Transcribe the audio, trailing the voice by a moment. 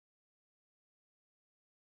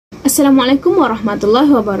Assalamualaikum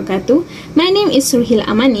warahmatullahi wabarakatuh. My name is RUHIL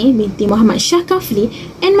AMANI binti MUHAMAD SHAH KAFLI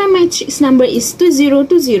and my matrix number is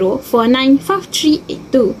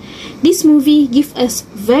 2020495382. This movie gives us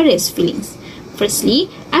various feelings. Firstly,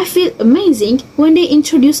 I feel amazing when they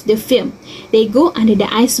introduce the film. They go under the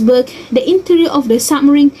iceberg, the interior of the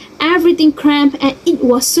submarine, everything cramped, and it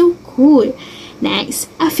was so cool. Next,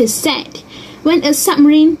 I feel sad when a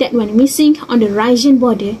submarine that went missing on the Russian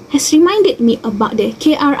border has reminded me about the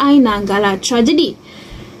KRI Nanggala tragedy.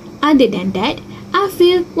 Other than that, I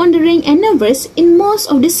feel wondering and nervous in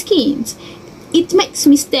most of the scenes. It makes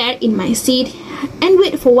me stare in my seat and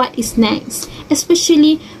wait for what is next,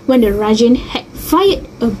 especially when the Russian had fired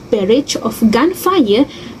a barrage of gunfire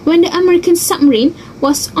when the American submarine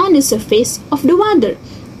was on the surface of the water.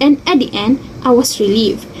 And at the end, I was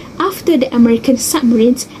relieved after the American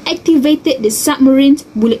submarines activated the submarine's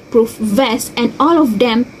bulletproof vest and all of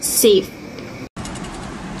them saved.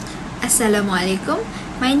 Assalamualaikum.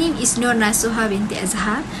 My name is NASUHA binti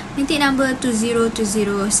AZHAR, binti number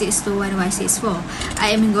 2020621164.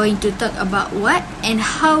 I am going to talk about what and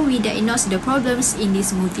how we diagnose the problems in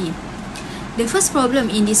this movie. The first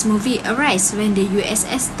problem in this movie arises when the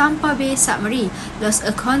USS Tampa Bay submarine lost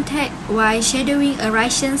a contact while shadowing a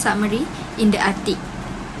Russian submarine in the Arctic.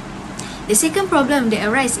 The second problem that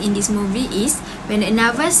arises in this movie is when a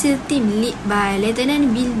naval SEAL team led by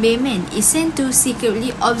Lieutenant Bill Bayman is sent to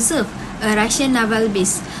secretly observe a Russian naval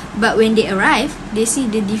base. But when they arrive, they see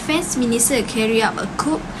the defense minister carry out a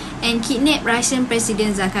coup and kidnap Russian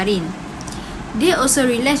President Zakharin. They also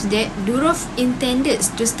realize that Durov intended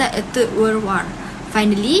to start a Third World War.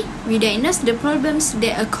 Finally, we diagnose the problems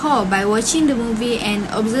that occur by watching the movie and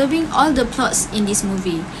observing all the plots in this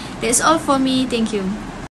movie. That's all for me. Thank you.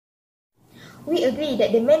 We agree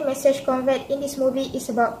that the main message conveyed in this movie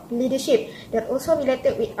is about leadership that also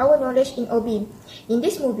related with our knowledge in OB. In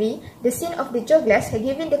this movie, the scene of the Joglas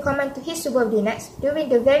giving the command to his subordinates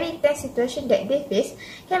during the very tense situation that they face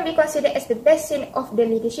can be considered as the best scene of the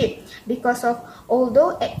leadership because of,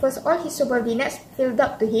 although at first all his subordinates filled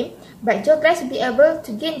up to him, but Joglas be able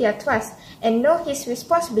to gain their trust and know his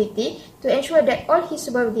responsibility to ensure that all his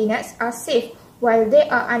subordinates are safe while they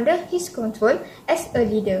are under his control as a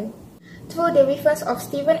leader. Through the reference of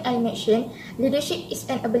Stephen animation, leadership is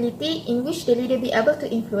an ability in which the leader be able to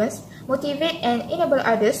influence, motivate and enable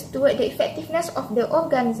others toward the effectiveness of the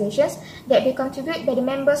organizations that they contribute by the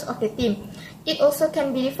members of the team. It also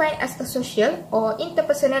can be defined as a social or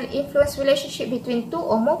interpersonal influence relationship between two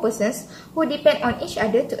or more persons who depend on each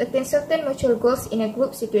other to attain certain mutual goals in a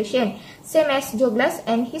group situation, same as Joglas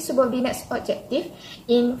and his subordinates' objective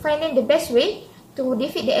in finding the best way to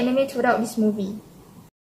defeat the enemy throughout this movie.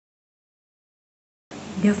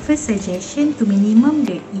 The first suggestion to minimum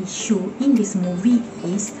the issue in this movie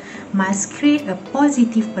is must create a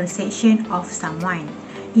positive perception of someone.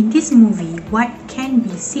 In this movie, what can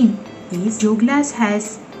be seen is Joglas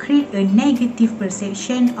has created a negative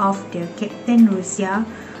perception of the Captain Russia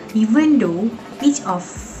even though each of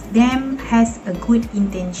them has a good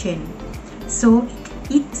intention. So,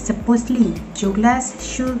 it supposedly Joglas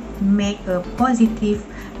should make a positive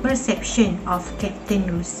perception of Captain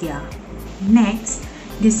Russia. Next,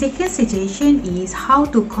 the second suggestion is how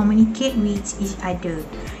to communicate with each other.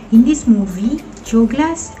 In this movie,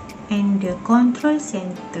 Joglas and the control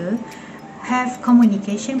center have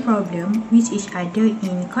communication problem with each other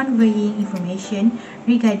in conveying information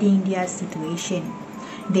regarding their situation.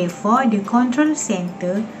 Therefore, the control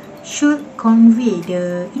center should convey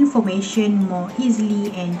the information more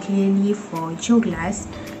easily and clearly for Joglas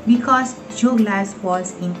because Joglas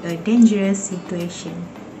was in a dangerous situation.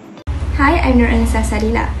 Hi, I'm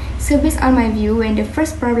SALSADILA. So based on my view, when the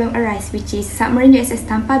first problem arises, which is submarine USS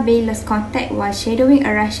Tampa Bay lost contact while shadowing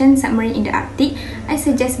a Russian submarine in the Arctic, I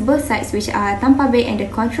suggest both sides, which are Tampa Bay and the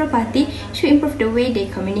control party, should improve the way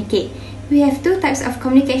they communicate. We have two types of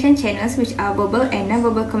communication channels, which are verbal and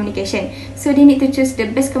non-verbal communication. So they need to choose the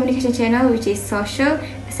best communication channel, which is social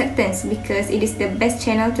acceptance, because it is the best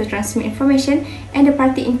channel to transmit information and the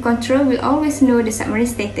party in control will always know the submarine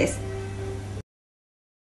status.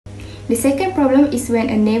 The second problem is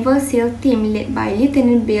when a naval SEAL team led by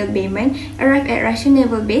Lieutenant Bill Bayman arrive at Russian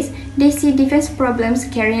naval base, they see defense problems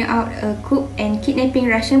carrying out a coup and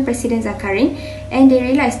kidnapping Russian President Zakharin, and they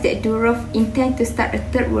realize that Durov intends to start a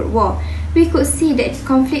Third World War. We could see that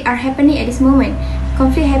conflicts are happening at this moment.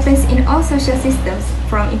 Conflict happens in all social systems,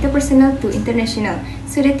 from interpersonal to international,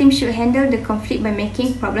 so the team should handle the conflict by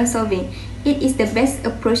making problem solving. It is the best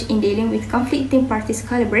approach in dealing with conflicting parties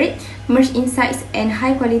collaborate, merge insights and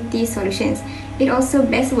high quality solutions. It also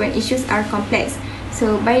best when issues are complex.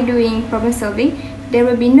 So by doing problem solving, there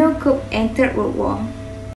will be no coup and Third World War.